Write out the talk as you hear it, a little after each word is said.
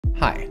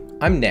Hi,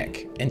 I'm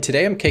Nick, and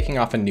today I'm kicking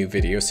off a new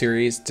video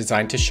series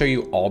designed to show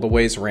you all the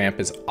ways Ramp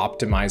is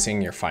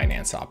optimizing your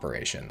finance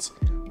operations.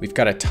 We've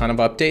got a ton of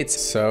updates,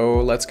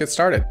 so let's get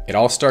started. It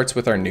all starts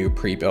with our new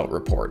pre-built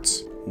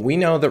reports. We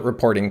know that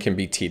reporting can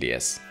be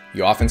tedious.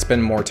 You often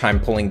spend more time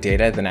pulling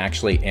data than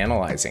actually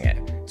analyzing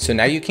it. So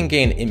now you can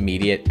gain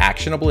immediate,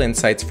 actionable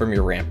insights from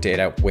your Ramp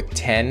data with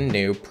 10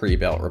 new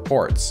pre-built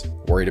reports.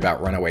 Worried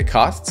about runaway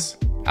costs?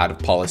 Out of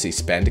policy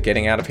spend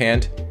getting out of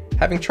hand?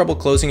 Having trouble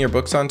closing your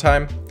books on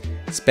time?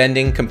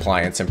 Spending,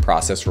 compliance, and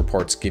process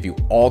reports give you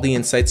all the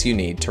insights you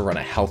need to run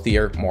a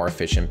healthier, more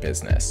efficient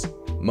business.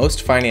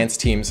 Most finance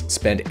teams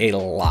spend a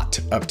lot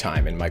of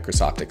time in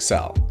Microsoft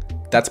Excel.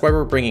 That's why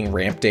we're bringing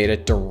Ramp data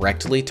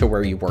directly to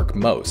where you work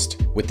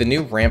most. With the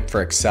new Ramp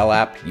for Excel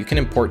app, you can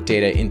import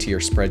data into your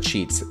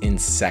spreadsheets in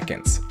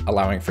seconds,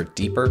 allowing for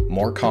deeper,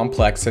 more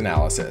complex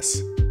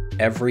analysis.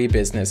 Every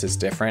business is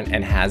different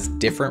and has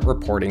different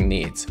reporting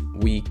needs.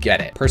 We get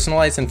it.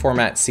 Personalize and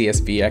format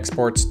CSV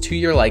exports to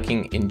your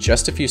liking in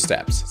just a few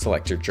steps.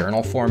 Select your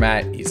journal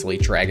format, easily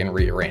drag and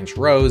rearrange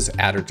rows,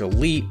 add or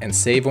delete, and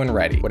save when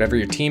ready. Whatever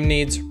your team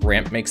needs,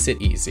 Ramp makes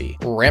it easy.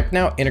 Ramp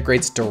now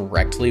integrates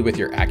directly with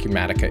your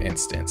Acumatica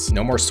instance.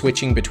 No more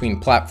switching between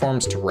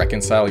platforms to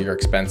reconcile your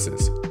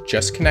expenses.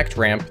 Just connect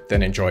Ramp,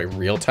 then enjoy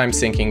real-time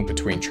syncing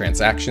between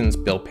transactions,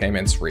 bill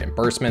payments,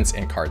 reimbursements,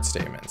 and card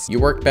statements. You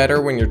work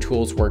better when your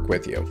tools work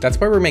with you. That's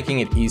why we're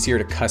making it easier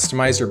to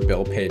customize your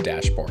bill pay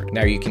dashboard.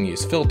 Now you can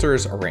use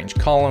filters, arrange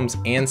columns,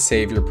 and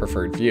save your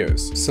preferred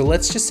views. So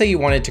let's just say you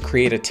wanted to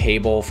create a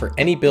table for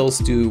any bills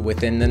due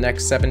within the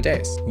next 7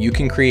 days. You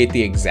can create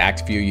the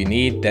exact view you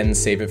need, then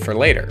save it for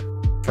later.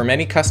 For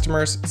many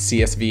customers,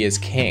 CSV is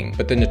king,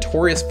 but the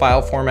notorious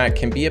file format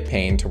can be a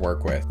pain to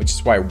work with, which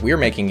is why we're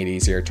making it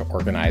easier to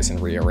organize and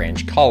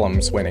rearrange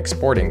columns when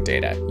exporting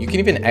data. You can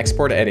even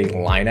export at a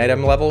line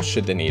item level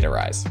should the need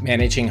arise.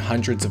 Managing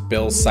hundreds of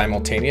bills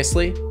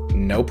simultaneously?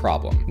 No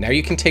problem. Now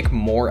you can take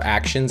more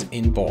actions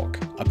in bulk.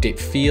 Update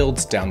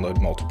fields, download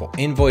multiple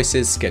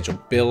invoices,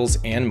 schedule bills,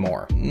 and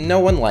more. No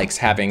one likes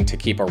having to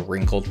keep a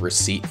wrinkled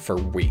receipt for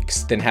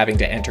weeks, then having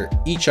to enter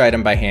each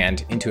item by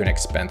hand into an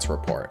expense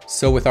report.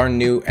 So with our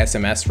new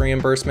SMS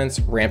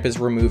reimbursements, Ramp is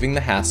removing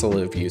the hassle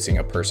of using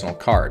a personal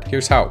card.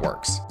 Here's how it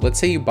works. Let's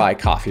say you buy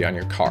coffee on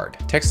your card.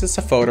 Text us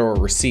a photo or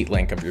receipt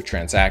link of your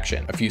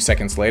transaction. A few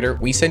seconds later,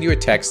 we send you a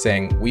text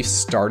saying we've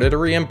started a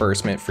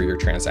reimbursement for your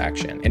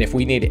transaction. And if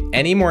we need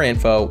any more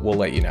info, we'll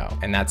let you know.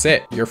 And that's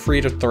it. You're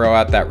free to throw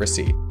out that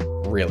receipt.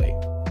 Really.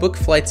 Book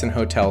flights and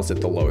hotels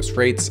at the lowest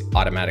rates,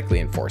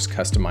 automatically enforce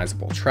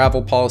customizable travel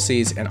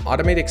policies, and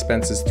automate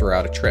expenses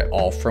throughout a trip,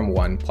 all from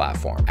one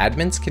platform.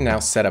 Admins can now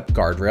set up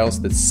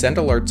guardrails that send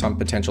alerts on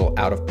potential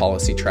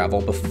out-of-policy travel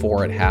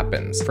before it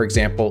happens. For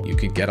example, you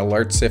could get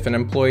alerts if an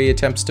employee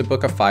attempts to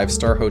book a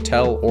 5-star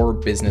hotel or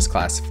business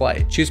class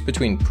flight. Choose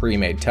between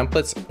pre-made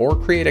templates or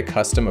create a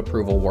custom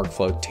approval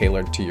workflow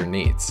tailored to your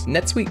needs.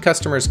 NetSuite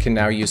customers can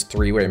now use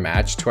three-way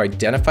match to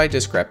identify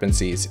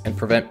discrepancies and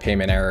prevent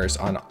payment errors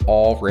on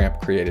all Ramp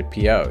created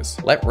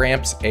POs. Let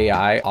Ramp's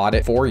AI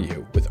audit for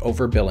you with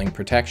overbilling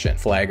protection.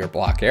 Flag or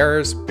block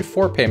errors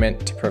before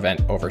payment to prevent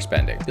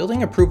overspending.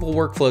 Building approval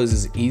workflows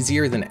is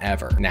easier than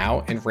ever.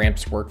 Now, in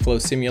Ramp's workflow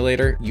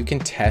simulator, you can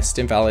test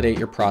and validate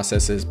your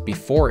processes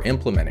before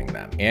implementing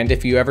them. And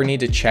if you ever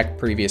need to check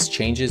previous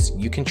changes,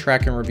 you can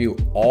track and review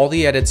all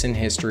the edits in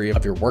history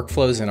of your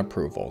workflows and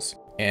approvals.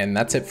 And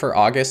that's it for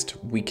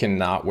August. We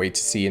cannot wait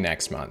to see you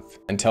next month.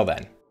 Until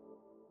then.